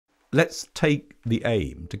let's take the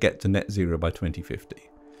aim to get to net zero by 2050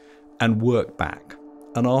 and work back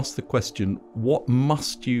and ask the question, what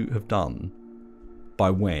must you have done by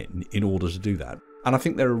when in order to do that? And I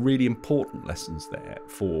think there are really important lessons there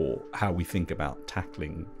for how we think about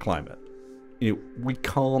tackling climate. We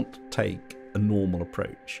can't take a normal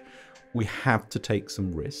approach. We have to take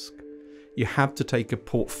some risk. You have to take a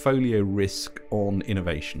portfolio risk on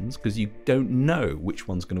innovations because you don't know which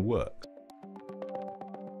one's going to work.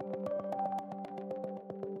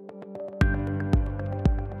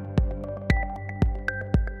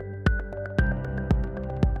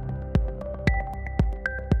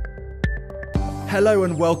 Hello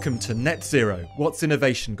and welcome to Net Zero, What's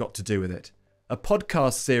Innovation Got to Do with It? A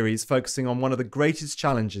podcast series focusing on one of the greatest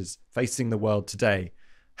challenges facing the world today,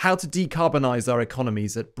 how to decarbonise our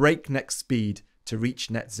economies at breakneck speed to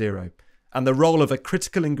reach net zero, and the role of a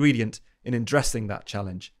critical ingredient in addressing that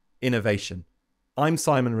challenge, innovation. I'm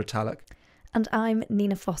Simon Retallick. And I'm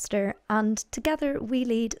Nina Foster, and together we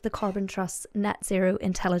lead the Carbon Trust's Net Zero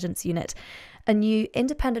Intelligence Unit, a new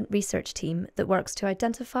independent research team that works to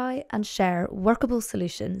identify and share workable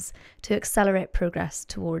solutions to accelerate progress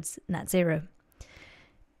towards net zero.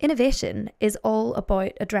 Innovation is all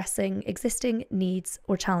about addressing existing needs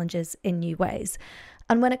or challenges in new ways.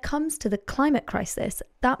 And when it comes to the climate crisis,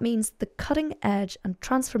 that means the cutting edge and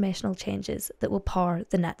transformational changes that will power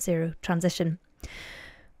the net zero transition.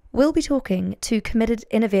 We'll be talking to committed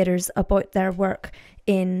innovators about their work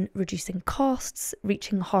in reducing costs,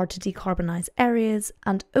 reaching hard to decarbonise areas,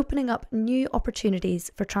 and opening up new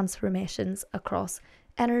opportunities for transformations across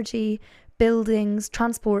energy, buildings,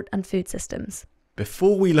 transport and food systems.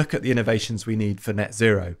 Before we look at the innovations we need for net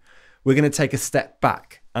zero, we're going to take a step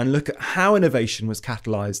back and look at how innovation was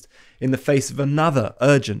catalysed in the face of another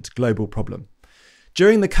urgent global problem.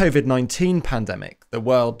 During the COVID-19 pandemic, the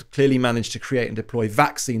world clearly managed to create and deploy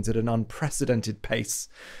vaccines at an unprecedented pace,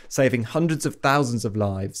 saving hundreds of thousands of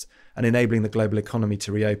lives and enabling the global economy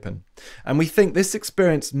to reopen. And we think this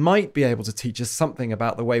experience might be able to teach us something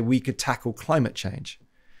about the way we could tackle climate change.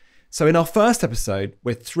 So in our first episode,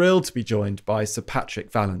 we're thrilled to be joined by Sir Patrick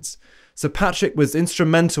Vallance. Sir Patrick was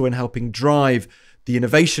instrumental in helping drive the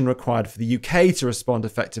innovation required for the UK to respond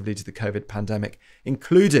effectively to the COVID pandemic,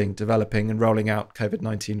 including developing and rolling out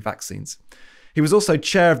COVID-19 vaccines. He was also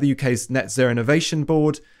chair of the UK's Net Zero Innovation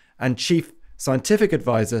Board and chief scientific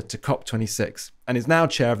advisor to COP26, and is now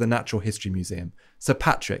chair of the Natural History Museum. Sir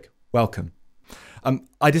Patrick, welcome.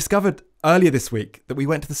 I discovered earlier this week that we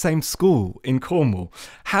went to the same school in Cornwall.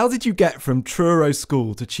 How did you get from Truro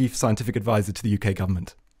School to chief scientific advisor to the UK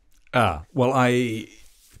government? Well, I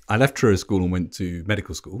left Truro School and went to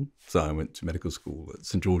medical school. So I went to medical school at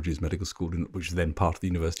St George's Medical School, which is then part of the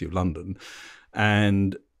University of London.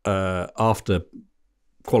 And after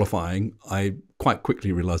qualifying, I quite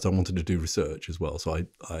quickly realised I wanted to do research as well. So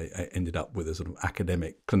I ended up with a sort of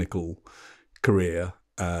academic clinical career,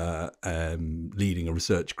 leading a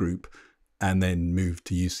research group, and then moved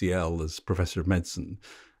to UCL as Professor of Medicine.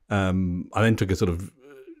 I then took a sort of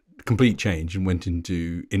complete change and went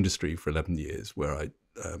into industry for 11 years, where I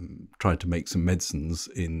tried to make some medicines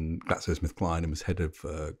in GlaxoSmithKline and was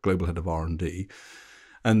global head of R&D.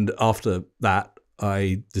 And after that,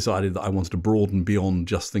 I decided that I wanted to broaden beyond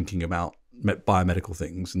just thinking about biomedical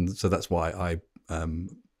things. And so that's why I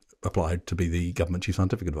applied to be the government chief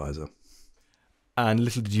scientific advisor. And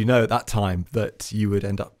little did you know at that time that you would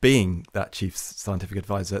end up being that chief scientific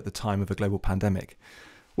advisor at the time of a global pandemic.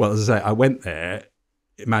 Well, as I say, I went there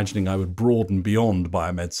imagining I would broaden beyond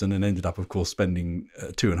biomedicine, and ended up, of course, spending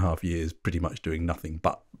 2.5 years pretty much doing nothing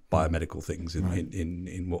but biomedical things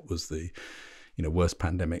in what was the worst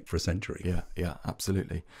pandemic for a century. Yeah,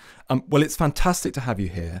 absolutely. Well, it's fantastic to have you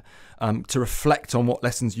here to reflect on what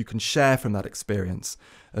lessons you can share from that experience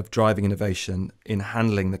of driving innovation in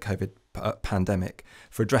handling the COVID pandemic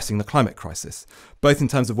for addressing the climate crisis, both in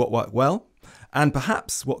terms of what worked well and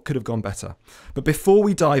perhaps what could have gone better. But before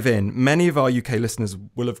we dive in, many of our UK listeners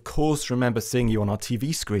will of course remember seeing you on our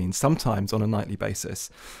TV screen, sometimes on a nightly basis,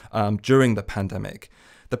 during the pandemic.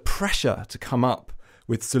 The pressure to come up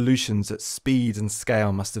with solutions at speed and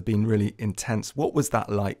scale must have been really intense. What was that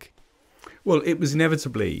like? Well, it was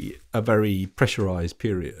inevitably a very pressurised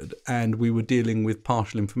period, and we were dealing with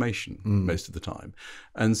partial information most of the time.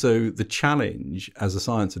 And so the challenge as a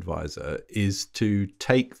science advisor is to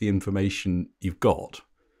take the information you've got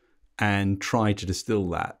and try to distill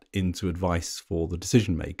that into advice for the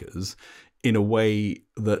decision makers in a way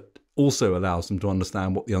that also allows them to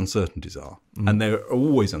understand what the uncertainties are. And there are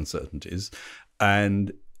always uncertainties,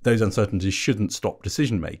 and those uncertainties shouldn't stop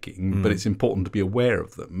decision making, but it's important to be aware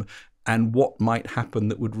of them and what might happen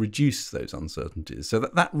that would reduce those uncertainties. So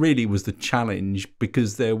that really was the challenge,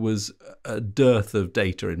 because there was a dearth of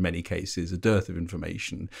data in many cases, a dearth of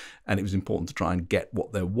information, and it was important to try and get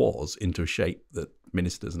what there was into a shape that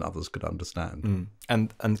ministers and others could understand.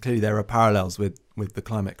 And clearly there are parallels with the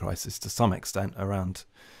climate crisis to some extent around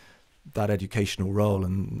that educational role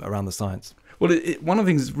and around the science. Well, one of the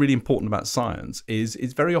things that's really important about science is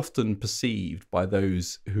it's very often perceived by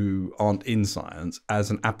those who aren't in science as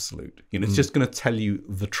an absolute. It's just going to tell you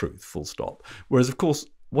the truth, full stop. Whereas, of course,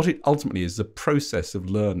 what it ultimately is a process of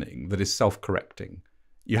learning that is self-correcting.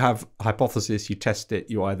 You have a hypothesis, you test it,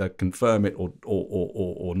 you either confirm it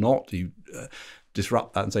or not. You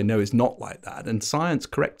disrupt that and say, no, it's not like that. And science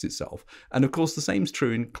corrects itself. And of course, the same is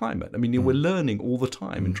true in climate. I mean, we're learning all the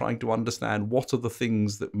time and trying to understand what are the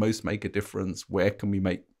things that most make a difference, where can we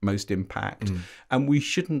make most impact. And we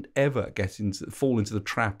shouldn't ever fall into the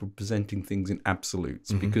trap of presenting things in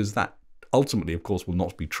absolutes, because that ultimately, of course, will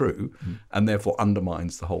not be true and therefore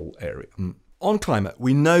undermines the whole area. On climate,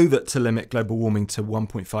 we know that to limit global warming to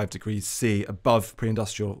 1.5 degrees C above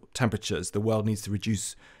pre-industrial temperatures, the world needs to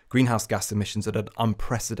reduce greenhouse gas emissions at an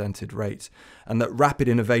unprecedented rate, and that rapid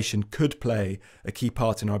innovation could play a key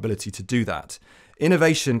part in our ability to do that.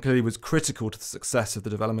 Innovation clearly was critical to the success of the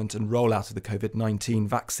development and rollout of the COVID-19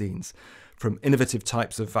 vaccines, from innovative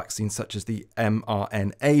types of vaccines such as the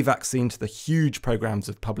mRNA vaccine to the huge programs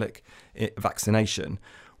of public vaccination.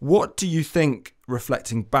 What do you think,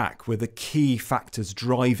 reflecting back, were the key factors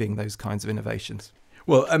driving those kinds of innovations?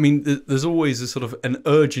 Well, I mean, there's always a sort of an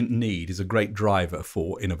urgent need is a great driver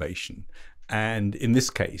for innovation. And in this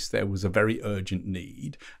case, there was a very urgent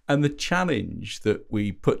need. And the challenge that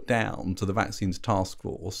we put down to the Vaccines Task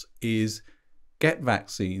Force is get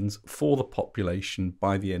vaccines for the population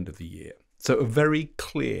by the end of the year. So a very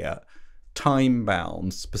clear,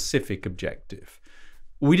 time-bound, specific objective.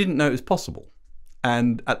 We didn't know it was possible.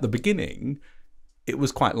 And at the beginning, it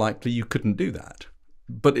was quite likely you couldn't do that.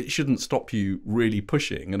 But it shouldn't stop you really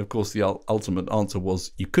pushing. And of course, the ultimate answer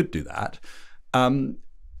was you could do that.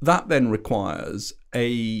 That then requires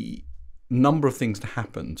a number of things to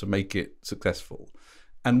happen to make it successful.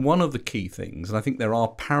 And one of the key things, and I think there are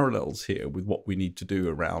parallels here with what we need to do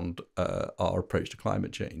around our approach to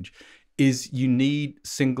climate change, is you need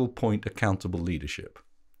single point accountable leadership.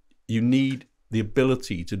 You need the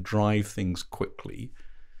ability to drive things quickly.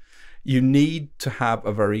 You need to have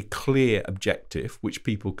a very clear objective, which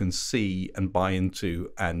people can see and buy into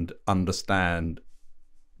and understand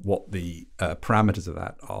what the parameters of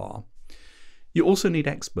that are. You also need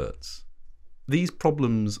experts. These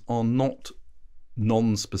problems are not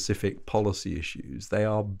non-specific policy issues. They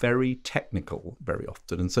are very technical very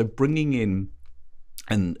often. And so bringing in,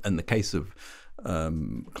 and the case of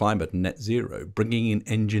climate and net zero, bringing in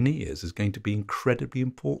engineers is going to be incredibly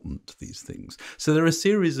important to these things. So there are a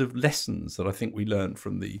series of lessons that I think we learned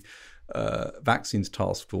from the Vaccines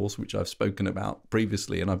Task Force, which I've spoken about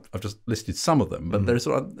previously, and I've just listed some of them. But there's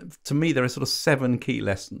to me, there are sort of 7 key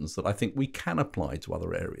lessons that I think we can apply to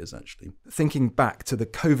other areas, actually. Thinking back to the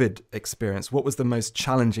COVID experience, what was the most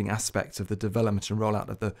challenging aspect of the development and rollout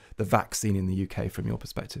of the vaccine in the UK from your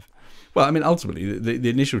perspective? Well, I mean, ultimately, the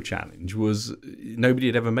initial challenge was nobody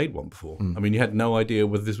had ever made one before. I mean, you had no idea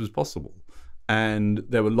whether this was possible. And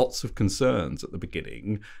there were lots of concerns at the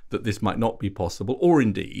beginning that this might not be possible, or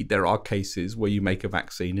indeed there are cases where you make a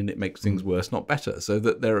vaccine and it makes things worse, not better. So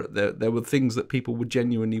that there were things that people were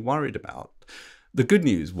genuinely worried about. The good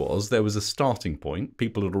news was there was a starting point.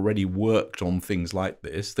 People had already worked on things like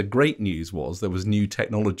this. The great news was there was new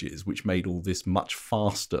technologies which made all this much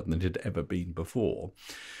faster than it had ever been before.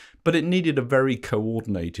 But it needed a very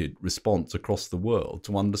coordinated response across the world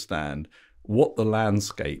to understand what the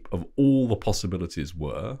landscape of all the possibilities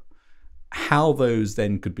were, how those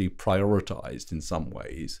then could be prioritized in some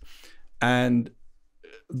ways, and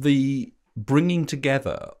the bringing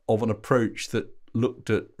together of an approach that looked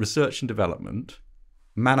at research and development,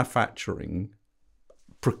 manufacturing,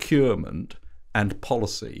 procurement, and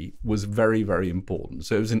policy was very, very important.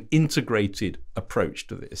 So it was an integrated approach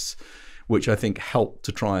to this, which I think helped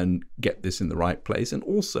to try and get this in the right place, and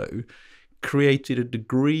also created a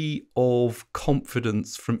degree of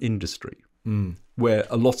confidence from industry, where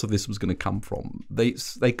a lot of this was going to come from. They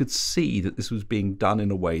could see that this was being done in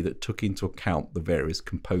a way that took into account the various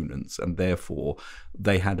components, and therefore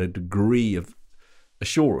they had a degree of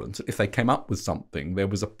assurance that if they came up with something, there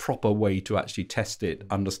was a proper way to actually test it,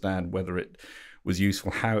 understand whether it was useful,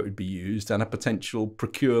 how it would be used, and a potential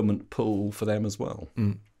procurement pool for them as well.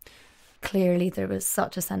 Clearly, there was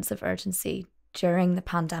such a sense of urgency during the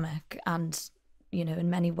pandemic, and in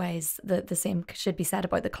many ways the same should be said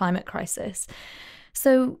about the climate crisis.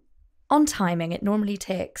 So On timing, it normally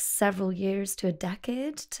takes several years to a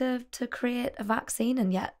decade to create a vaccine.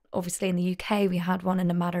 And yet, obviously, in the UK, we had one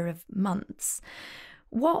in a matter of months.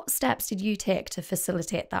 What steps did you take to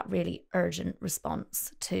facilitate that really urgent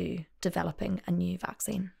response to developing a new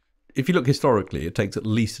vaccine? If you look historically, it takes at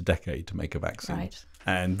least a decade to make a vaccine. Right.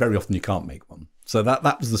 And very often you can't make one. So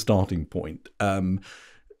that was the starting point.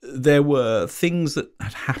 There were things that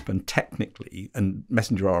had happened technically, and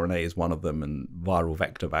messenger RNA is one of them, and viral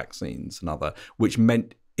vector vaccines another, which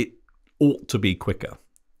meant it ought to be quicker.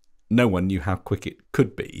 No one knew how quick it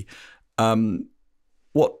could be.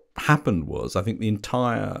 What happened was, I think the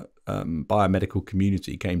entire biomedical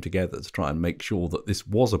community came together to try and make sure that this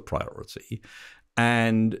was a priority.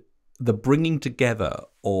 And the bringing together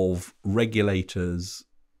of regulators,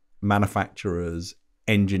 manufacturers,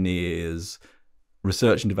 engineers,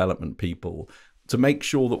 research and development people, to make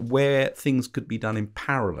sure that where things could be done in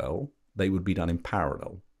parallel, they would be done in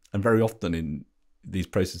parallel. And very often in these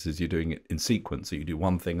processes, you're doing it in sequence. So you do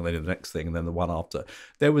one thing and then the next thing and then the one after.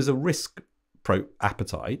 There was a risk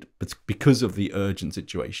appetite, but because of the urgent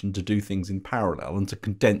situation, to do things in parallel and to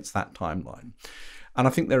condense that timeline. And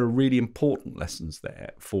I think there are really important lessons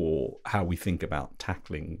there for how we think about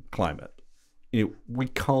tackling climate. We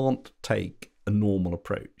can't take a normal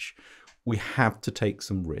approach. We have to take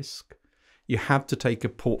some risk. You have to take a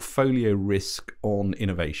portfolio risk on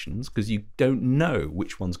innovations because you don't know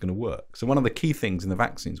which one's going to work. So one of the key things in the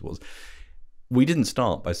vaccines was we didn't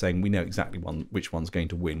start by saying we know exactly which one's going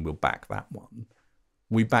to win, we'll back that one.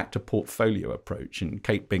 We backed a portfolio approach, and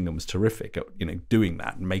Kate Bingham was terrific at doing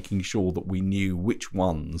that and making sure that we knew which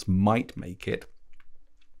ones might make it,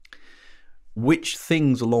 which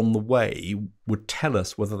things along the way would tell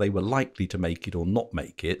us whether they were likely to make it or not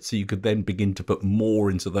make it, so you could then begin to put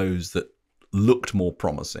more into those that looked more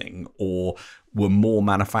promising or were more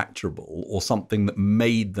manufacturable or something that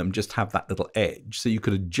made them just have that little edge, so you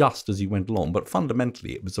could adjust as you went along. But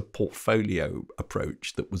fundamentally, it was a portfolio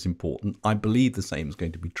approach that was important. I believe the same is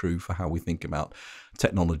going to be true for how we think about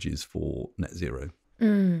technologies for net zero.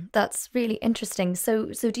 That's really interesting.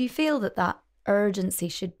 So do you feel that urgency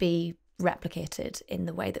should be replicated in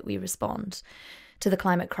the way that we respond to the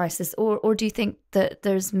climate crisis, or do you think that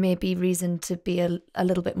there's maybe reason to be a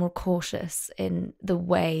little bit more cautious in the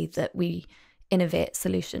way that we innovate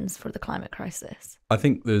solutions for the climate crisis? I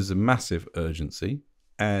think there's a massive urgency,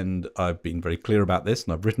 and I've been very clear about this,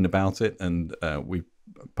 and I've written about it, and we've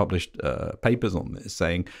published papers on this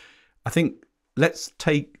saying, I think let's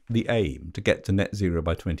take the aim to get to net zero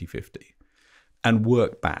by 2050 and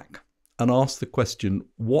work back and ask the question,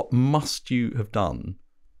 what must you have done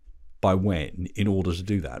by when in order to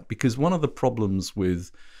do that? Because one of the problems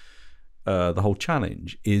with the whole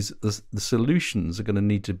challenge is the solutions are going to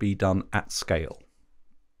need to be done at scale.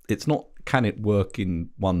 It's not can it work in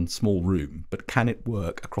one small room, but can it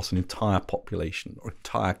work across an entire population or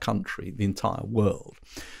entire country, the entire world?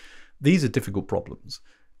 These are difficult problems,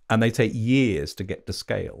 and they take years to get to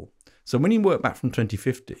scale. So when you work back from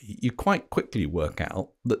 2050, you quite quickly work out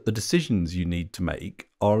that the decisions you need to make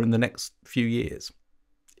are in the next few years,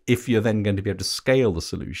 if you're then going to be able to scale the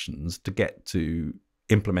solutions to get to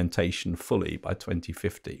implementation fully by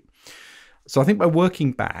 2050. So I think by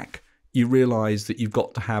working back, you realize that you've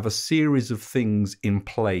got to have a series of things in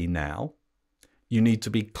play now. You need to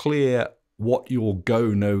be clear what your go,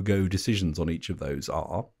 no-go decisions on each of those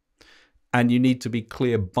are. And you need to be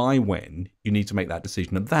clear by when you need to make that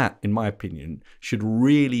decision. And that, in my opinion, should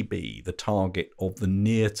really be the target of the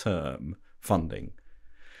near-term funding.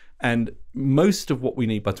 And most of what we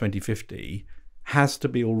need by 2050 has to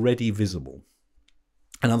be already visible.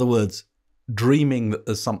 In other words, dreaming that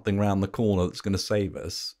there's something around the corner that's going to save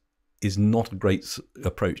us is not a great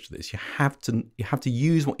approach to this. You have to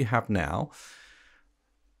use what you have now,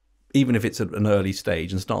 even if it's at an early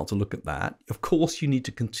stage, and start to look at that. Of course, you need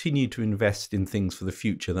to continue to invest in things for the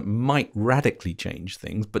future that might radically change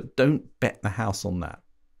things, but don't bet the house on that.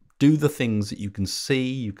 Do the things that you can see,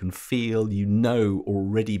 you can feel,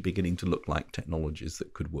 already beginning to look like technologies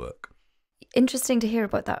that could work. Interesting to hear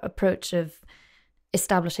about that approach of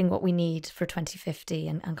establishing what we need for 2050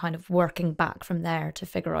 and kind of working back from there to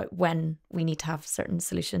figure out when we need to have certain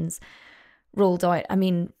solutions rolled out. I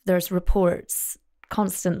mean, there's reports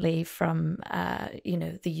constantly from,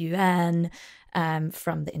 the UN,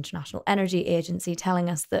 from the International Energy Agency telling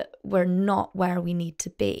us that we're not where we need to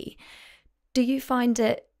be. Do you find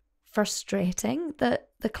it frustrating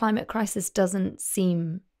that the climate crisis doesn't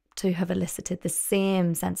seem to have elicited the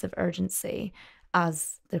same sense of urgency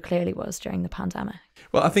as there clearly was during the pandemic?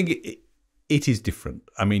 Well, I think it is different.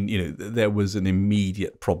 I mean, there was an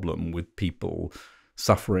immediate problem with people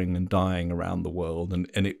suffering and dying around the world,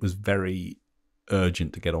 and it was very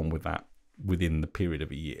urgent to get on with that within the period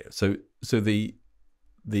of a year. So the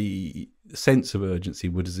sense of urgency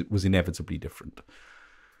was inevitably different.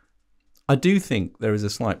 I do think there is a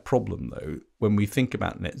slight problem, though, when we think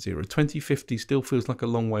about net zero. 2050 still feels like a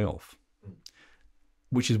long way off,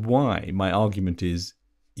 which is why my argument is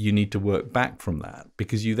you need to work back from that,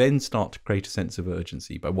 because you then start to create a sense of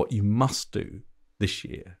urgency by what you must do this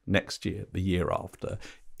year, next year, the year after,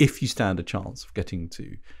 if you stand a chance of getting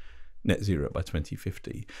to net zero by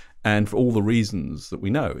 2050. And for all the reasons that we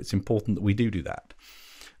know, it's important that we do that.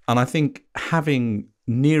 And I think having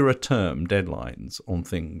nearer term deadlines on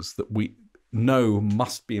things that we know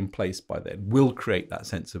must be in place by then will create that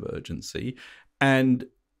sense of urgency. And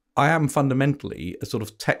I am fundamentally a sort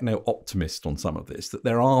of techno-optimist on some of this, that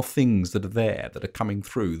there are things that are there that are coming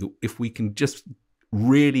through that if we can just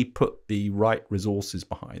really put the right resources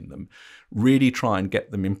behind them, really try and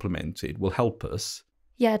get them implemented, will help us.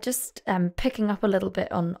 Yeah, just picking up a little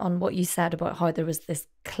bit on what you said about how there was this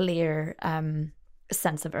clear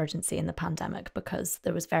sense of urgency in the pandemic because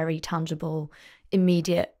there was very tangible,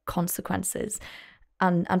 immediate consequences.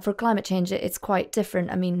 And for climate change, it's quite different.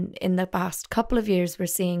 I mean, in the past couple of years, we're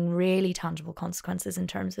seeing really tangible consequences in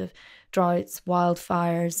terms of droughts,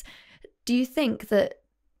 wildfires. Do you think that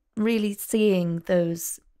really seeing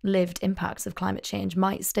those lived impacts of climate change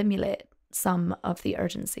might stimulate some of the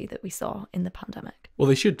urgency that we saw in the pandemic? Well,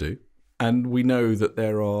 they should do. And we know that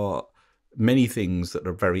there are many things that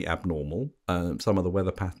are very abnormal. Some of the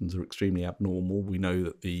weather patterns are extremely abnormal. We know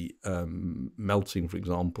that the melting, for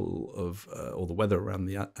example, of or the weather around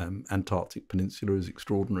the Antarctic Peninsula is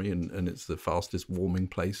extraordinary, and it's the fastest warming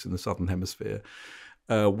place in the Southern Hemisphere.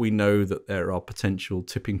 We know that there are potential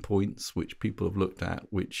tipping points, which people have looked at,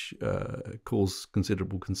 which cause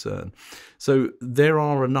considerable concern. So there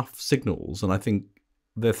are enough signals, and I think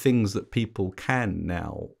they're things that people can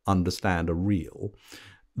now understand are real,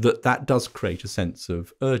 that does create a sense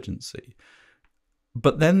of urgency.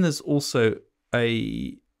 But then there's also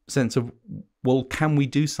a sense of, well, can we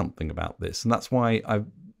do something about this? And that's why I've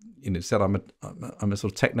said I'm a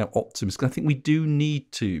sort of techno-optimist, because I think we do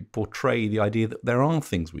need to portray the idea that there are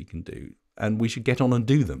things we can do and we should get on and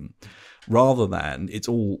do them, rather than it's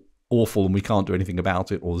all awful and we can't do anything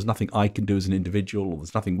about it, or there's nothing I can do as an individual, or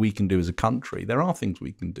there's nothing we can do as a country. There are things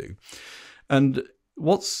we can do. And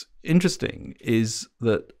what's interesting is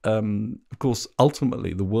that, of course,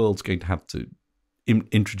 ultimately the world's going to have to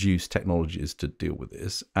introduce technologies to deal with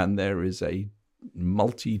this, and there is a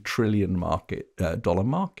multi-trillion dollar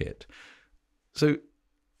market. So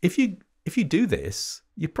if you do this,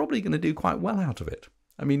 you're probably going to do quite well out of it.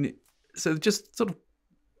 I mean, so just sort of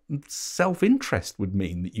self-interest would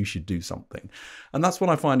mean that you should do something. And that's what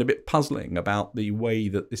I find a bit puzzling about the way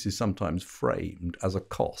that this is sometimes framed as a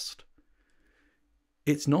cost.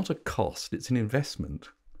 It's not a cost, it's an investment.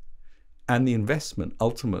 And the investment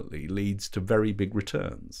ultimately leads to very big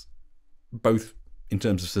returns, both in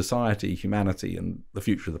terms of society, humanity, and the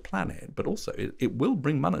future of the planet, but also it will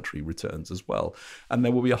bring monetary returns as well. And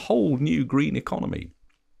there will be a whole new green economy,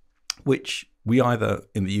 which we either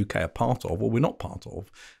in the UK are part of or we're not part of.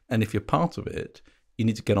 And if you're part of it, you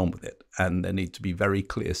need to get on with it. And there need to be very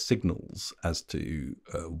clear signals as to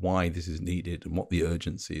why this is needed and what the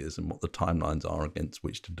urgency is and what the timelines are against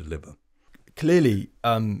which to deliver. Clearly,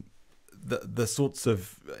 the sorts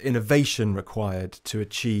of innovation required to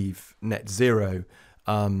achieve net zero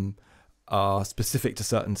are specific to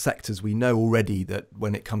certain sectors. We know already that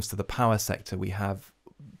when it comes to the power sector, we have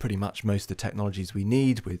pretty much most of the technologies we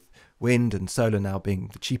need, with wind and solar now being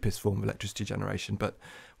the cheapest form of electricity generation. But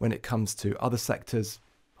when it comes to other sectors,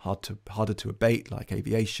 harder to abate, like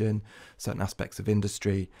aviation, certain aspects of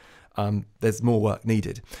industry, there's more work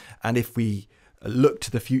needed. And if we look to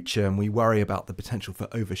the future and we worry about the potential for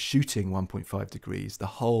overshooting 1.5 degrees, the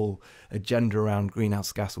whole agenda around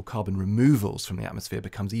greenhouse gas or carbon removals from the atmosphere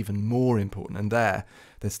becomes even more important. And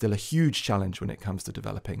there's still a huge challenge when it comes to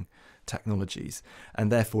developing technologies,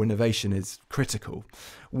 and therefore innovation is critical.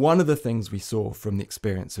 One of the things we saw from the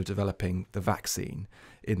experience of developing the vaccine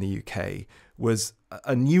in the UK was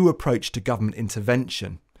a new approach to government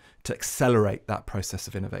intervention to accelerate that process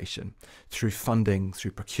of innovation through funding,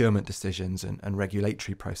 through procurement decisions and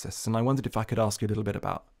regulatory processes. And I wondered if I could ask you a little bit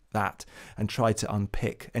about that and try to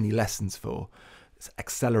unpick any lessons for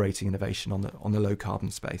accelerating innovation on the low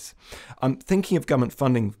carbon space. Thinking of government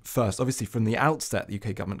funding first, obviously from the outset, the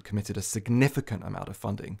UK government committed a significant amount of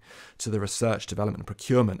funding to the research, development and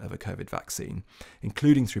procurement of a COVID vaccine,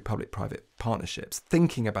 including through public-private partnerships.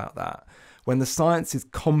 Thinking about that, when the science is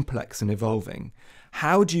complex and evolving,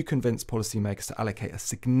 how do you convince policymakers to allocate a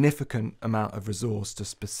significant amount of resource to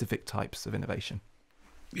specific types of innovation?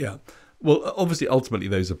 Yeah. Well, obviously, ultimately,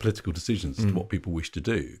 those are political decisions as to what people wish to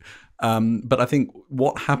do. But I think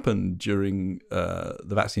what happened during the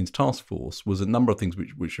Vaccines Task Force was a number of things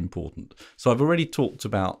which are important. So I've already talked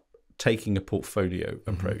about taking a portfolio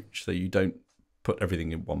approach, so you don't put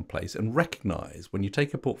everything in one place, and recognise when you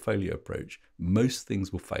take a portfolio approach, most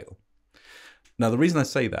things will fail. Now, the reason I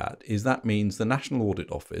say that is that means the National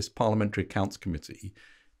Audit Office, Parliamentary Accounts Committee,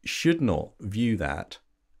 should not view that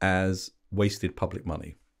as wasted public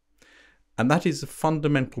money. And that is a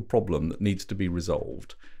fundamental problem that needs to be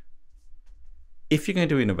resolved. If you're going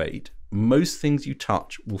to innovate, most things you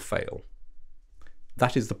touch will fail.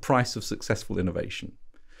 That is the price of successful innovation.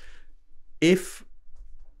 If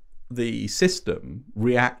the system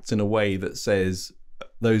reacts in a way that says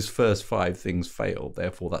those first 5 things failed,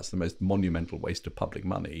 therefore that's the most monumental waste of public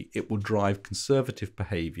money, it will drive conservative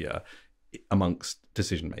behaviour amongst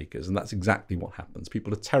decision makers. And that's exactly what happens.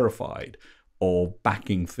 People are terrified of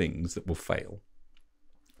backing things that will fail.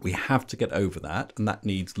 We have to get over that, and that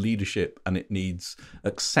needs leadership and it needs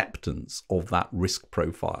acceptance of that risk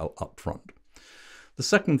profile up front. The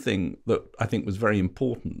second thing that I think was very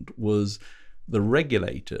important was the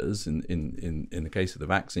regulators, in the case of the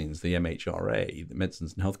vaccines, the MHRA, the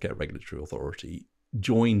Medicines and Healthcare Regulatory Authority,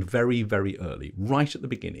 joined very, very early, right at the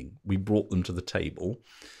beginning. We brought them to the table.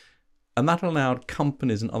 And that allowed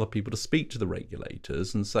companies and other people to speak to the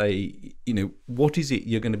regulators and say, what is it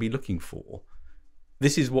you're going to be looking for?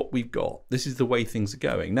 This is what we've got. This is the way things are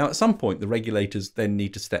going. Now, at some point, the regulators then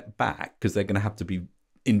need to step back because they're going to have to be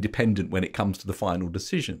independent when it comes to the final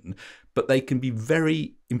decision. But they can be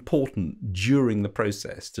very important during the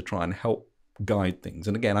process to try and help guide things.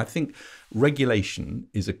 And again, I think regulation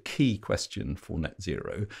is a key question for net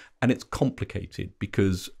zero, and it's complicated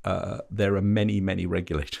because there are many, many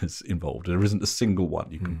regulators involved. There isn't a single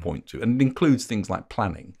one you can point to, and it includes things like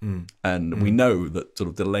planning. And we know that sort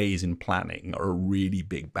of delays in planning are a really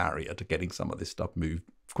big barrier to getting some of this stuff moved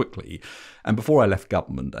quickly. And before I left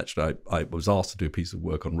government, actually, I was asked to do a piece of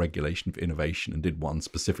work on regulation for innovation and did one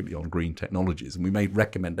specifically on green technologies. And we made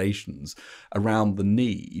recommendations around the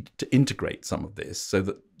need to integrate some of this so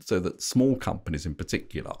that small companies in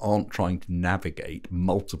particular aren't trying to navigate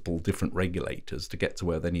multiple different regulators to get to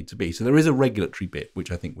where they need to be. So there is a regulatory bit,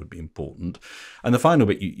 which I think would be important. And the final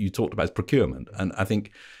bit you talked about is procurement. And I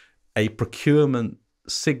think a procurement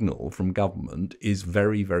signal from government is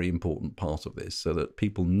very, very important part of this, so that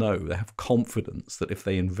people know, they have confidence that if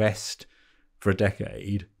they invest for a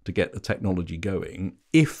decade to get the technology going,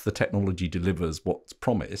 if the technology delivers what's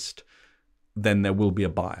promised, then there will be a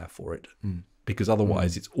buyer for it. Because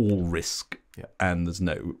otherwise it's all risk and there's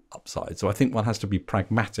no upside. So I think one has to be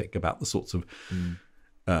pragmatic about the sorts of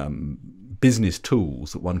business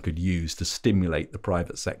tools that one could use to stimulate the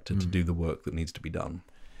private sector to do the work that needs to be done.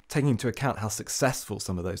 Taking into account how successful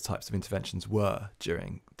some of those types of interventions were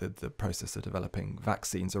during the process of developing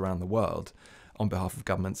vaccines around the world on behalf of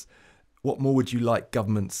governments, what more would you like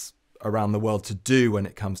governments around the world to do when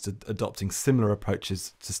it comes to adopting similar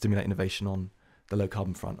approaches to stimulate innovation on the low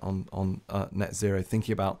carbon front, on net zero,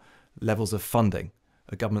 thinking about levels of funding?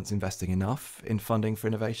 Are governments investing enough in funding for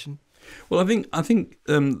innovation? Well, I think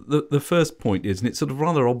the first point is, and it's sort of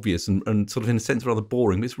rather obvious and sort of in a sense rather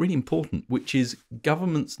boring, but it's really important, which is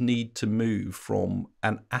governments need to move from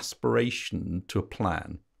an aspiration to a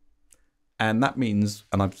plan. And that means,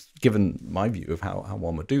 and I've given my view of how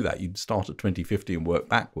one would do that, you'd start at 2050 and work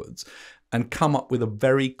backwards and come up with a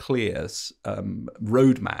very clear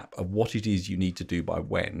roadmap of what it is you need to do by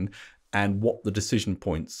when and what the decision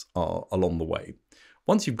points are along the way.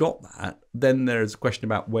 Once you've got that, then there's a question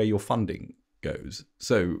about where your funding goes.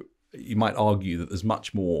 So you might argue that there's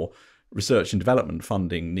much more research and development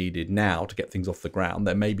funding needed now to get things off the ground.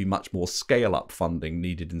 There may be much more scale-up funding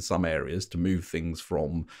needed in some areas to move things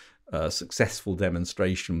from successful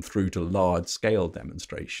demonstration through to large-scale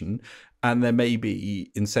demonstration. And there may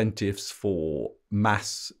be incentives for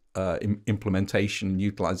mass implementation and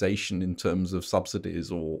utilization in terms of subsidies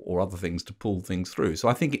or other things to pull things through. So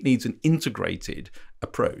I think it needs an integrated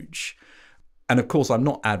approach. And of course, I'm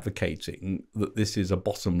not advocating that this is a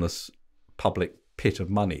bottomless public pit of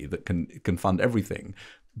money that can fund everything.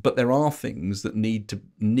 But there are things that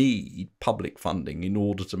need public funding in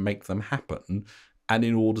order to make them happen. and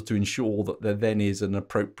in order to ensure that there then is an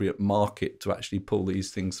appropriate market to actually pull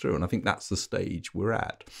these things through. And I think that's the stage we're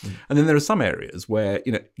at. And then there are some areas where,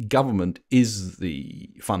 government is the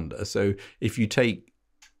funder. So if you take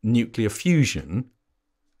nuclear fusion,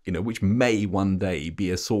 which may one day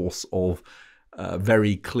be a source of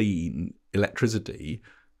very clean electricity,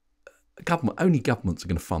 only governments are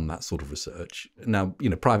going to fund that sort of research. Now,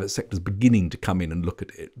 private sector is beginning to come in and look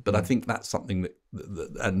at it, but I think that's something that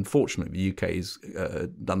unfortunately, the UK has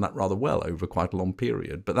done that rather well over quite a long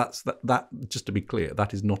period. But that just to be clear,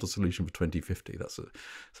 that is not a solution for 2050. That's a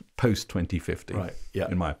post 2050, right?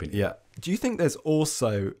 Yeah, in my opinion. Yeah. Do you think there's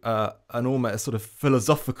also an almost sort of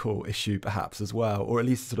philosophical issue, perhaps as well, or at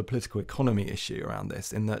least a sort of political economy issue around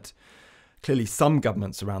this, in that clearly some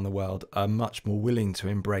governments around the world are much more willing to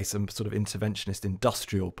embrace some sort of interventionist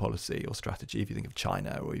industrial policy or strategy, if you think of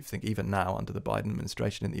China, or you think even now under the Biden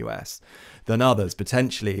administration in the US, than others,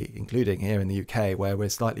 potentially, including here in the UK, where we're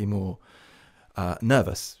slightly more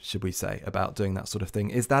nervous, should we say, about doing that sort of thing.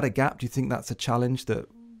 Is that a gap? Do you think that's a challenge that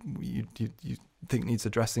you think needs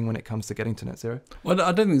addressing when it comes to getting to net zero? Well,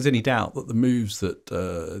 I don't think there's any doubt that the moves that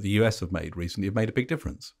the US have made recently have made a big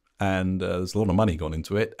difference. And there's a lot of money gone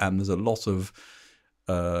into it, and there's a lot of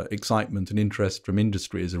excitement and interest from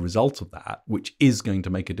industry as a result of that, which is going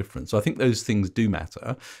to make a difference. So I think those things do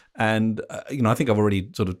matter. And, I think I've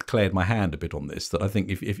already sort of declared my hand a bit on this, that I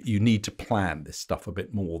think if you need to plan this stuff a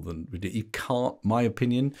bit more than you can't, my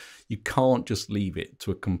opinion, you can't just leave it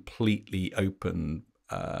to a completely open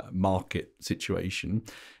market situation,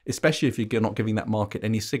 especially if you're not giving that market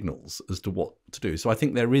any signals as to what to do. So I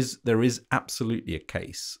think there is absolutely a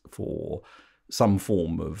case for some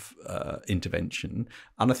form of intervention.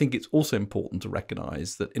 And I think it's also important to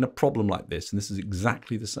recognise that in a problem like this, and this is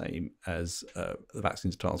exactly the same as the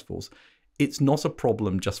Vaccines Task Force, it's not a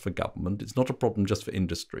problem just for government, it's not a problem just for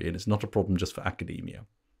industry, and it's not a problem just for academia.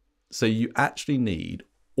 So you actually need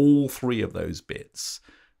all three of those bits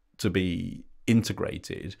to be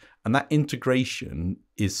integrated, and that integration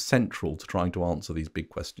is central to trying to answer these big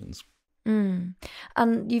questions. And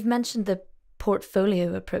you've mentioned the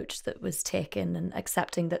portfolio approach that was taken, and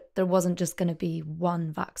accepting that there wasn't just going to be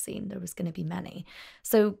one vaccine, there was going to be many.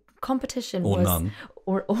 So competition or was none.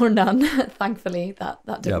 Or none. Thankfully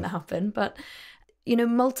that didn't happen. But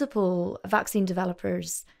multiple vaccine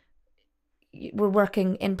developers were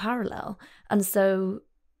working in parallel, and so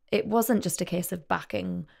it wasn't just a case of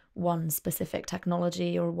backing one specific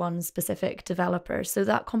technology or one specific developer. So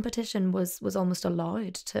that competition was almost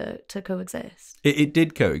allowed to coexist. It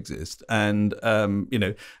did coexist. And,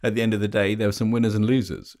 at the end of the day, there were some winners and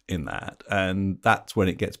losers in that. And that's when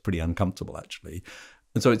it gets pretty uncomfortable, actually.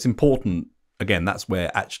 And so it's important, again, that's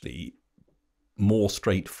where actually more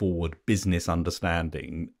straightforward business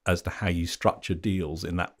understanding as to how you structure deals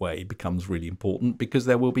in that way becomes really important, because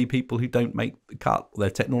there will be people who don't make the cut, or their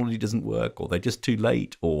technology doesn't work, or they're just too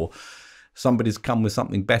late, or somebody's come with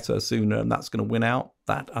something better sooner and that's going to win out.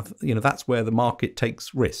 That's where the market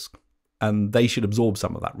takes risk, and they should absorb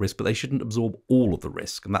some of that risk, but they shouldn't absorb all of the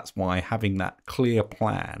risk. And that's why having that clear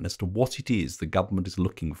plan as to what it is the government is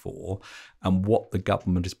looking for and what the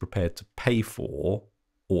government is prepared to pay for,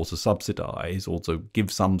 or to subsidise, or to give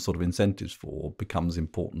some sort of incentives for, becomes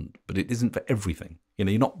important. But it isn't for everything.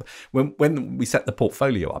 You're not, when we set the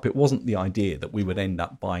portfolio up, it wasn't the idea that we would end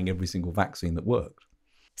up buying every single vaccine that worked.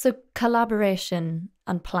 So collaboration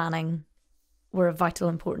and planning were of vital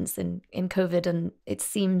importance in COVID, and it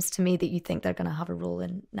seems to me that you think they're going to have a role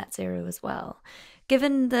in net zero as well.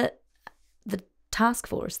 Given that the task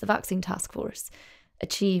force, the vaccine task force,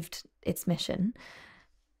 achieved its mission,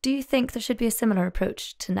 do you think there should be a similar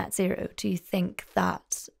approach to net zero? Do you think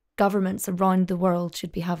that governments around the world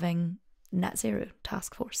should be having net zero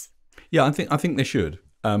task force? Yeah, I think they should.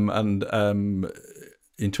 In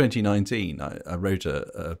 2019, I wrote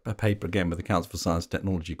a paper again with the Council for Science and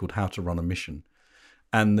Technology called How to Run a Mission.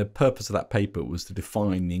 And the purpose of that paper was to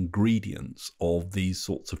define the ingredients of these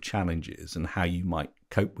sorts of challenges and how you might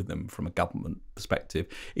cope with them from a government perspective.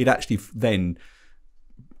 It actually then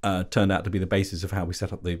turned out to be the basis of how we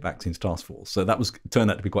set up the Vaccines Task Force. So that turned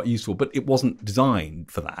out to be quite useful, but it wasn't designed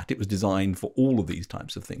for that. It was designed for all of these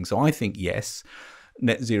types of things. So I think, yes,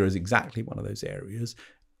 net zero is exactly one of those areas.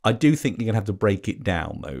 I do think you're going to have to break it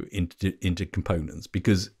down, though, into components,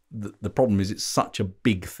 because the problem is it's such a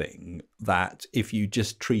big thing that if you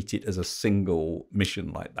just treat it as a single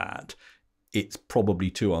mission like that, it's probably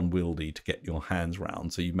too unwieldy to get your hands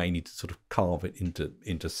around. So you may need to sort of carve it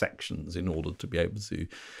into sections in order to be able to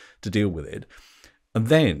deal with it. And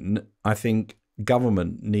then I think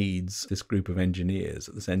government needs this group of engineers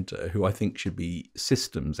at the centre who I think should be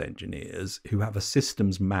systems engineers who have a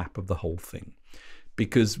systems map of the whole thing.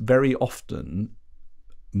 because very often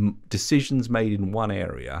decisions made in one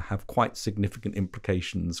area have quite significant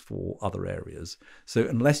implications for other areas. So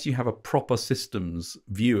unless you have a proper systems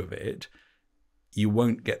view of it, you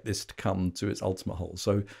won't get this to come to its ultimate whole.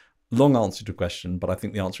 So long answer to a question, but I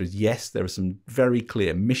think the answer is yes, there are some very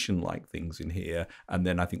clear mission-like things in here. And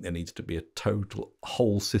then I think there needs to be a total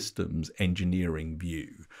whole systems engineering view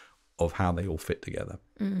of how they all fit together.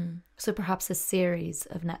 So perhaps a series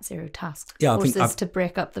of net zero tasks, yeah, forces to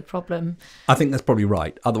break up the problem. I think that's probably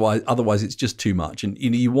right. Otherwise it's just too much. And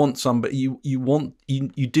you want somebody,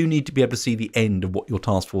 you do need to be able to see the end of what your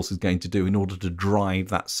task force is going to do in order to drive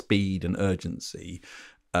that speed and urgency.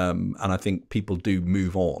 And I think people do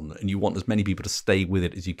move on, and you want as many people to stay with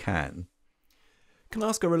it as you can. Can I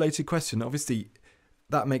ask a related question? Obviously,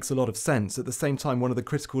 that makes a lot of sense. At the same time, one of the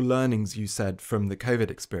critical learnings you said from the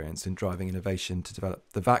COVID experience in driving innovation to develop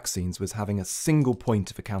the vaccines was having a single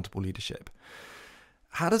point of accountable leadership.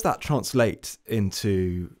 How does that translate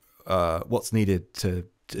into what's needed to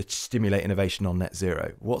stimulate innovation on net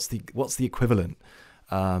zero? What's the equivalent,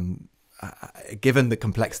 given the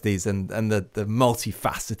complexities and the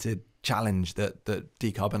multifaceted challenge that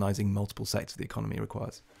decarbonising multiple sectors of the economy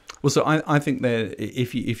requires? Well, so I think that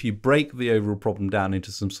if you break the overall problem down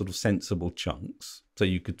into some sort of sensible chunks, so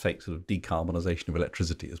you could take sort of decarbonisation of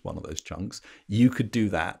electricity as one of those chunks, you could do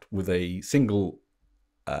that with a single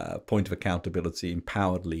point of accountability,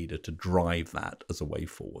 empowered leader to drive that as a way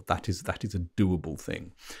forward. That is a doable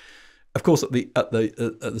thing. Of course, at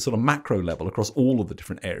the sort of macro level, across all of the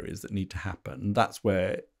different areas that need to happen, that's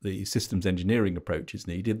where the systems engineering approach is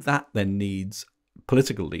needed. That then needs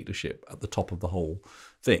political leadership at the top of the whole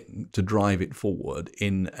thing to drive it forward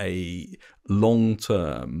in a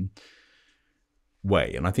long-term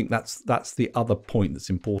way. And I think that's the other point that's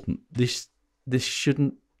important. This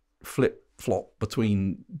shouldn't flip-flop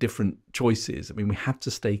between different choices. I mean, we have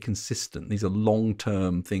to stay consistent. These are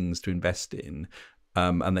long-term things to invest in,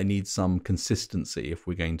 and they need some consistency if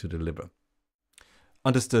we're going to deliver.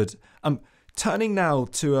 Understood. Turning now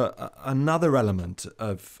to another element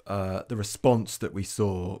of the response that we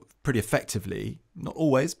saw pretty effectively, not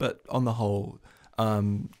always, but on the whole,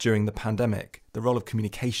 during the pandemic, the role of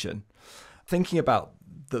communication. Thinking about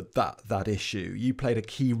that issue, you played a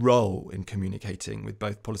key role in communicating with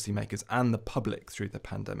both policymakers and the public through the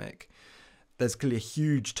pandemic. There's clearly a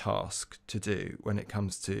huge task to do when it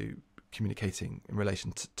comes to communicating in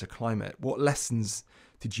relation to climate. What lessons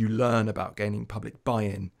did you learn about gaining public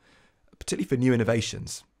buy-in, particularly for new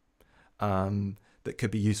innovations, that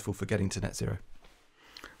could be useful for getting to net zero?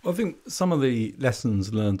 Well, I think some of the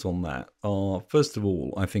lessons learned on that are, first of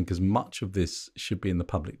all, I think as much of this should be in the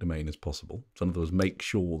public domain as possible. So in other words, make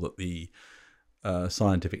sure that the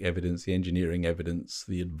scientific evidence, the engineering evidence,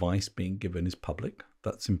 the advice being given is public.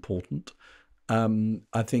 That's important.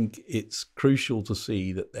 I think it's crucial to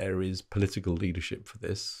see that there is political leadership for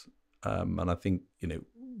this. And I think,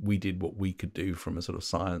 we did what we could do from a sort of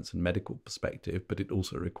science and medical perspective, but it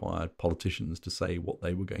also required politicians to say what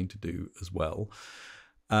they were going to do as well.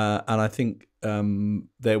 And I think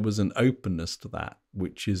there was an openness to that,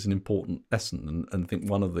 which is an important lesson. And I think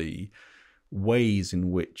one of the ways in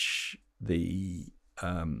which the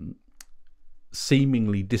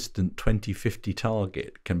seemingly distant 2050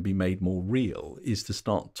 target can be made more real is to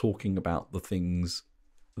start talking about the things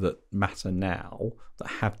that matter now, that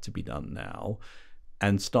have to be done now,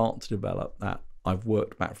 and start to develop that I've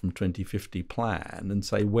worked back from 2050 plan and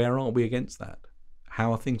say, where are we against that?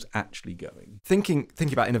 How are things actually going? Thinking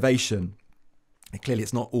about innovation, clearly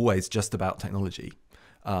it's not always just about technology.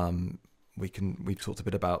 We've talked a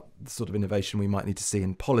bit about the sort of innovation we might need to see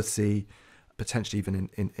in policy, potentially even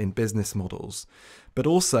in business models, but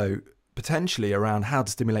also potentially around how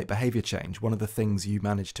to stimulate behaviour change. One of the things you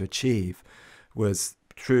managed to achieve was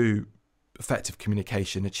through effective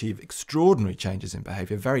communication, achieve extraordinary changes in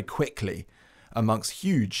behaviour very quickly amongst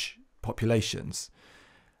huge populations.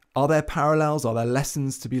 Are there parallels? Are there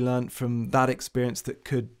lessons to be learned from that experience that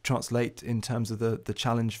could translate in terms of the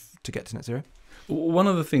challenge to get to net zero? One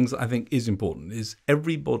of the things that I think is important is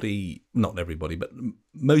not everybody, but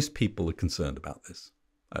most people are concerned about this,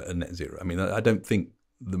 net zero. I mean, I don't think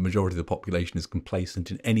the majority of the population is complacent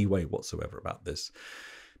in any way whatsoever about this.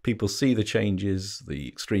 People see the changes, the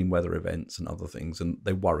extreme weather events and other things, and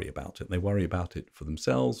they worry about it. They worry about it for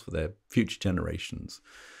themselves, for their future generations.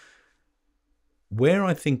 Where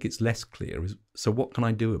I think it's less clear is, so what can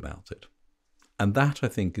I do about it? And that, I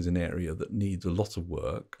think, is an area that needs a lot of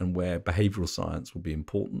work, and where behavioural science will be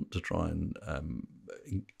important to try and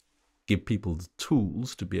give people the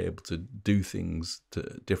tools to be able to do things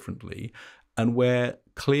differently, and where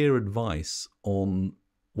clear advice on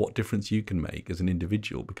what difference you can make as an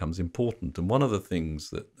individual becomes important. And one of the things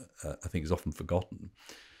that I think is often forgotten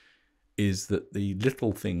is that the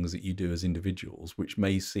little things that you do as individuals, which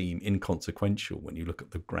may seem inconsequential when you look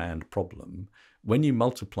at the grand problem, when you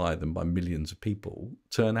multiply them by millions of people,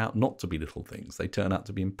 turn out not to be little things. They turn out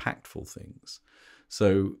to be impactful things.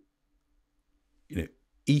 So,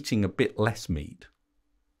 eating a bit less meat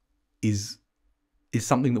is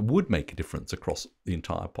something that would make a difference across the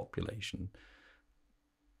entire population.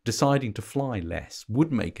 Deciding to fly less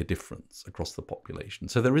would make a difference across the population.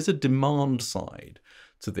 So there is a demand side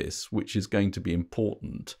to this, which is going to be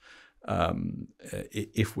important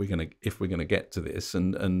if we're going to get to this.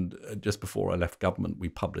 And just before I left government, we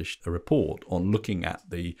published a report on looking at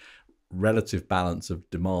the relative balance of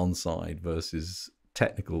demand side versus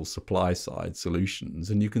technical supply side solutions.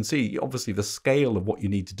 And you can see, obviously, the scale of what you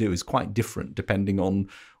need to do is quite different depending on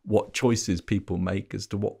what choices people make as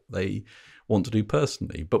to what they want to do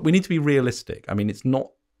personally. But we need to be realistic. I mean, it's not,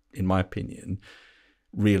 in my opinion,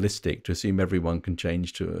 realistic to assume everyone can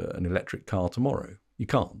change to an electric car tomorrow. You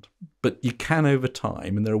can't. But you can over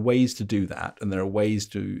time, and there are ways to do that, and there are ways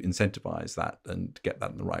to incentivize that and to get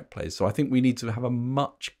that in the right place. So I think we need to have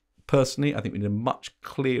personally, I think we need a much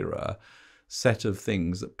clearer set of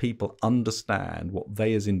things that people understand what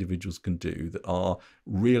they as individuals can do that are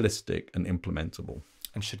realistic and implementable.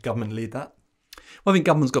 And should government lead that? Well, I think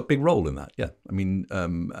government's got a big role in that. Yeah, I mean,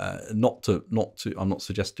 not to. I'm not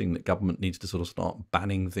suggesting that government needs to sort of start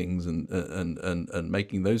banning things and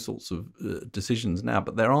making those sorts of decisions now.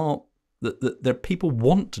 But there people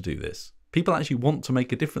want to do this. People actually want to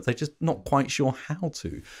make a difference. They're just not quite sure how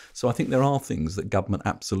to. So I think there are things that government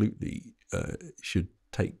absolutely should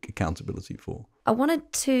take accountability for. I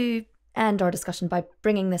wanted to end our discussion by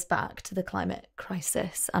bringing this back to the climate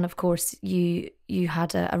crisis. And of course, you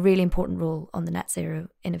had a really important role on the Net Zero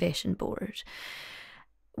Innovation Board.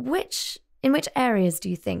 In which areas do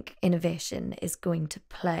you think innovation is going to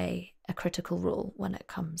play a critical role when it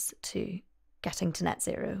comes to getting to net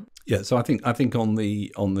zero? Yeah, so I think on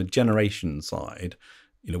the generation side,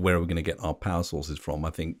 where are we going to get our power sources from? I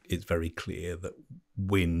think it's very clear that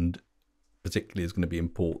wind particularly is going to be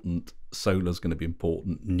important, solar is going to be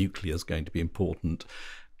important, nuclear is going to be important,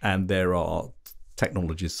 and there are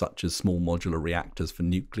technologies such as small modular reactors for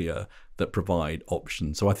nuclear that provide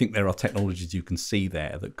options. So I think there are technologies you can see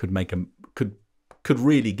there that could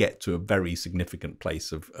really get to a very significant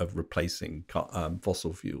place of replacing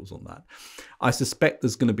fossil fuels on that. I suspect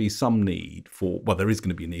there's going to be some need there is going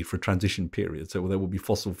to be a need for a transition period. So there will be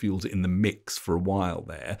fossil fuels in the mix for a while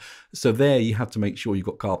there. So there you have to make sure you've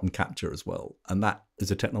got carbon capture as well. And that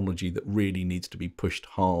is a technology that really needs to be pushed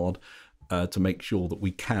hard to make sure that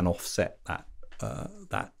we can offset that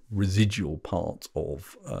residual part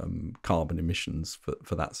of carbon emissions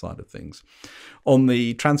for that side of things. On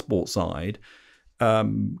the transport side,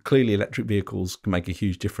 clearly electric vehicles can make a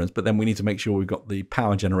huge difference, but then we need to make sure we've got the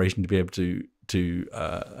power generation to be able to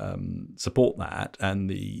support that, and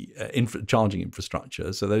the charging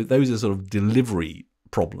infrastructure. So those are sort of delivery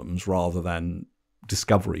problems rather than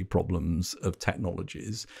discovery problems of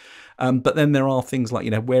technologies. But then there are things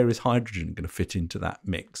like, where is hydrogen going to fit into that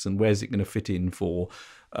mix, and where's it going to fit in for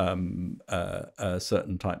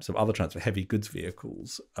certain types of other transport, heavy goods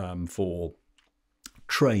vehicles, for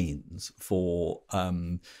trains, for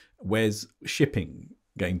where's shipping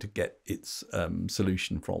going to get its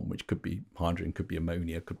solution from, which could be hydrogen, could be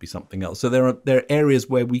ammonia, could be something else. So there are areas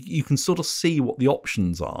where you can sort of see what the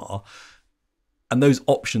options are, and those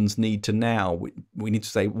options need to we need to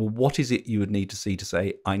say, well, what is it you would need to see to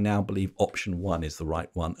say, I now believe option one is the right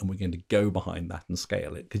one, and we're going to go behind that and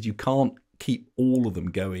scale it, because you can't keep all of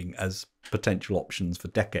them going as potential options for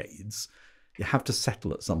decades. You have to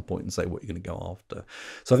settle at some point and say what you're going to go after.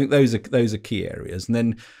 So I think those are key areas. And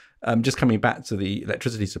then just coming back to the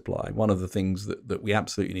electricity supply, one of the things that we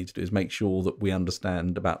absolutely need to do is make sure that we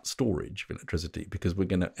understand about storage of electricity, because we're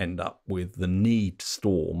going to end up with the need to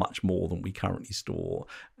store much more than we currently store.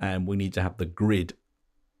 And we need to have the grid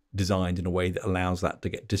designed in a way that allows that to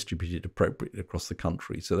get distributed appropriately across the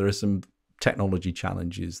country. So there are some technology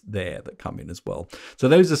challenges there that come in as well. So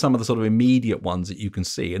those are some of the sort of immediate ones that you can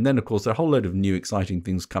see. And then, of course, there are a whole load of new exciting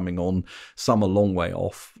things coming on, some a long way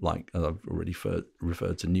off, like as I've already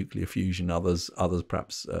referred to nuclear fusion, others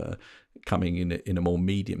perhaps coming in a more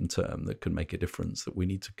medium term that can make a difference that we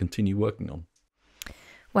need to continue working on.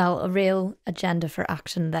 Well, a real agenda for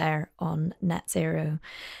action there on net zero.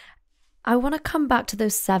 I want to come back to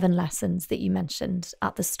those 7 lessons that you mentioned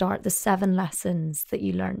at the start, the 7 lessons that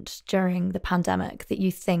you learned during the pandemic that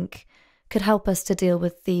you think could help us to deal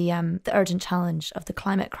with the urgent challenge of the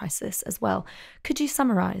climate crisis as well. Could you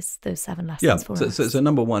summarise those 7 lessons for us? So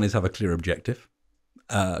number 1 is have a clear objective,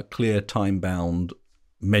 clear time-bound,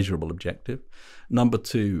 measurable objective. Number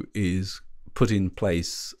 2 is put in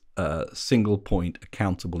place single point,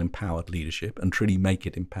 accountable, empowered leadership and truly make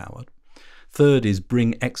it empowered. Third is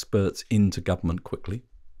bring experts into government quickly.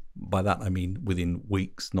 By that I mean within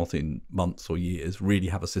weeks, not in months or years. Really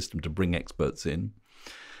have a system to bring experts in.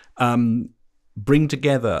 Bring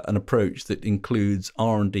together an approach that includes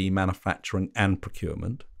R&D, manufacturing and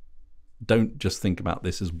procurement. Don't just think about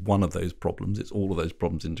this as one of those problems. It's all of those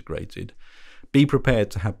problems integrated. Be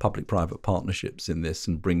prepared to have public-private partnerships in this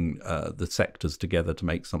and bring the sectors together to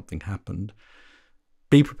make something happen.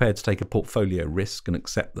 Be prepared to take a portfolio risk and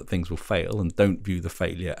accept that things will fail, and don't view the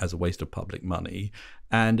failure as a waste of public money.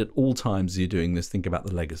 And at all times as you're doing this, think about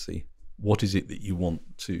the legacy. What is it that you want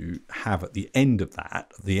to have at the end of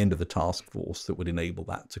that, at the end of the task force, that would enable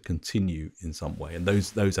that to continue in some way? And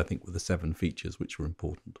those I think were the 7 features which were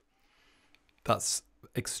important. That's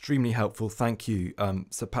extremely helpful. Thank you,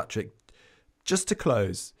 Sir Patrick. Just to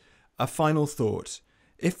close, a final thought.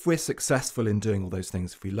 If we're successful in doing all those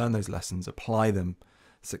things, if we learn those lessons, apply them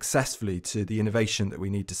successfully to the innovation that we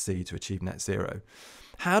need to see to achieve net zero,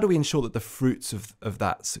 how do we ensure that the fruits of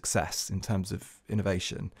that success in terms of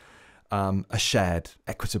innovation are shared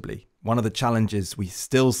equitably? One of the challenges we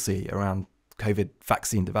still see around COVID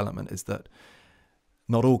vaccine development is that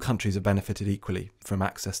not all countries have benefited equally from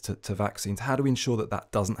access to vaccines. How do we ensure that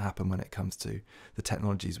that doesn't happen when it comes to the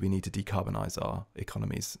technologies we need to decarbonise our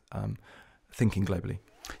economies, thinking globally?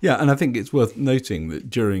 Yeah, and I think it's worth noting that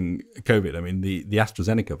during COVID, I mean, the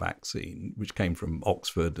AstraZeneca vaccine, which came from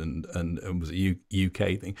Oxford and was a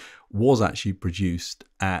UK thing, was actually produced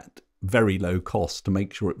at very low cost to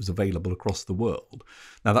make sure it was available across the world.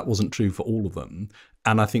 Now, that wasn't true for all of them.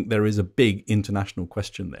 And I think there is a big international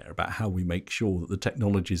question there about how we make sure that the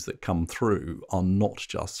technologies that come through are not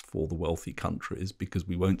just for the wealthy countries, because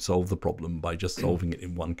we won't solve the problem by just solving it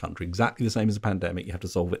in one country. Exactly the same as a pandemic. You have to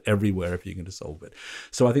solve it everywhere if you're going to solve it.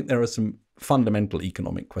 So I think there are some fundamental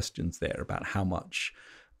economic questions there about how much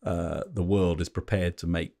the world is prepared to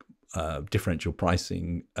make differential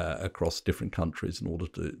pricing across different countries in order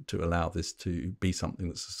to allow this to be something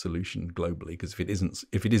that's a solution globally. Because if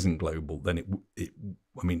it isn't global, then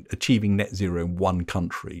I mean, achieving net zero in one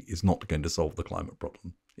country is not going to solve the climate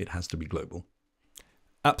problem. It has to be global.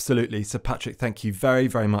 Absolutely. Sir Patrick, thank you very,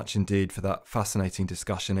 very much indeed for that fascinating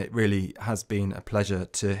discussion. It really has been a pleasure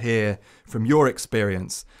to hear from your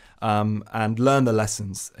experience and learn the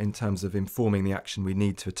lessons in terms of informing the action we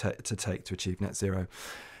need to take to achieve net zero.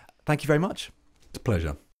 Thank you very much. It's a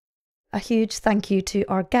pleasure. A huge thank you to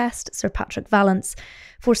our guest, Sir Patrick Vallance,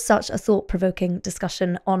 for such a thought-provoking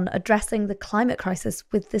discussion on addressing the climate crisis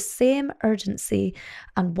with the same urgency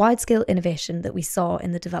and wide-scale innovation that we saw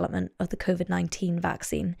in the development of the COVID-19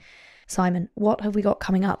 vaccine. Simon, what have we got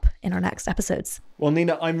coming up in our next episodes? Well,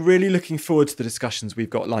 Nina, I'm really looking forward to the discussions we've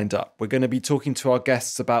got lined up. We're going to be talking to our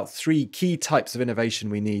guests about 3 key types of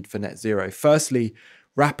innovation we need for net zero. Firstly,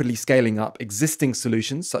 rapidly scaling up existing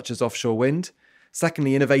solutions such as offshore wind.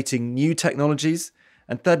 Secondly, innovating new technologies.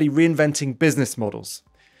 And thirdly, reinventing business models.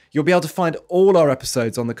 You'll be able to find all our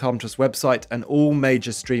episodes on the Carbon Trust website and all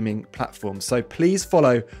major streaming platforms. So please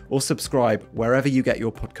follow or subscribe wherever you get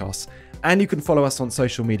your podcasts. And you can follow us on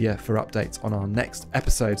social media for updates on our next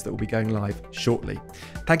episodes that will be going live shortly.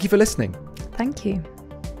 Thank you for listening. Thank you.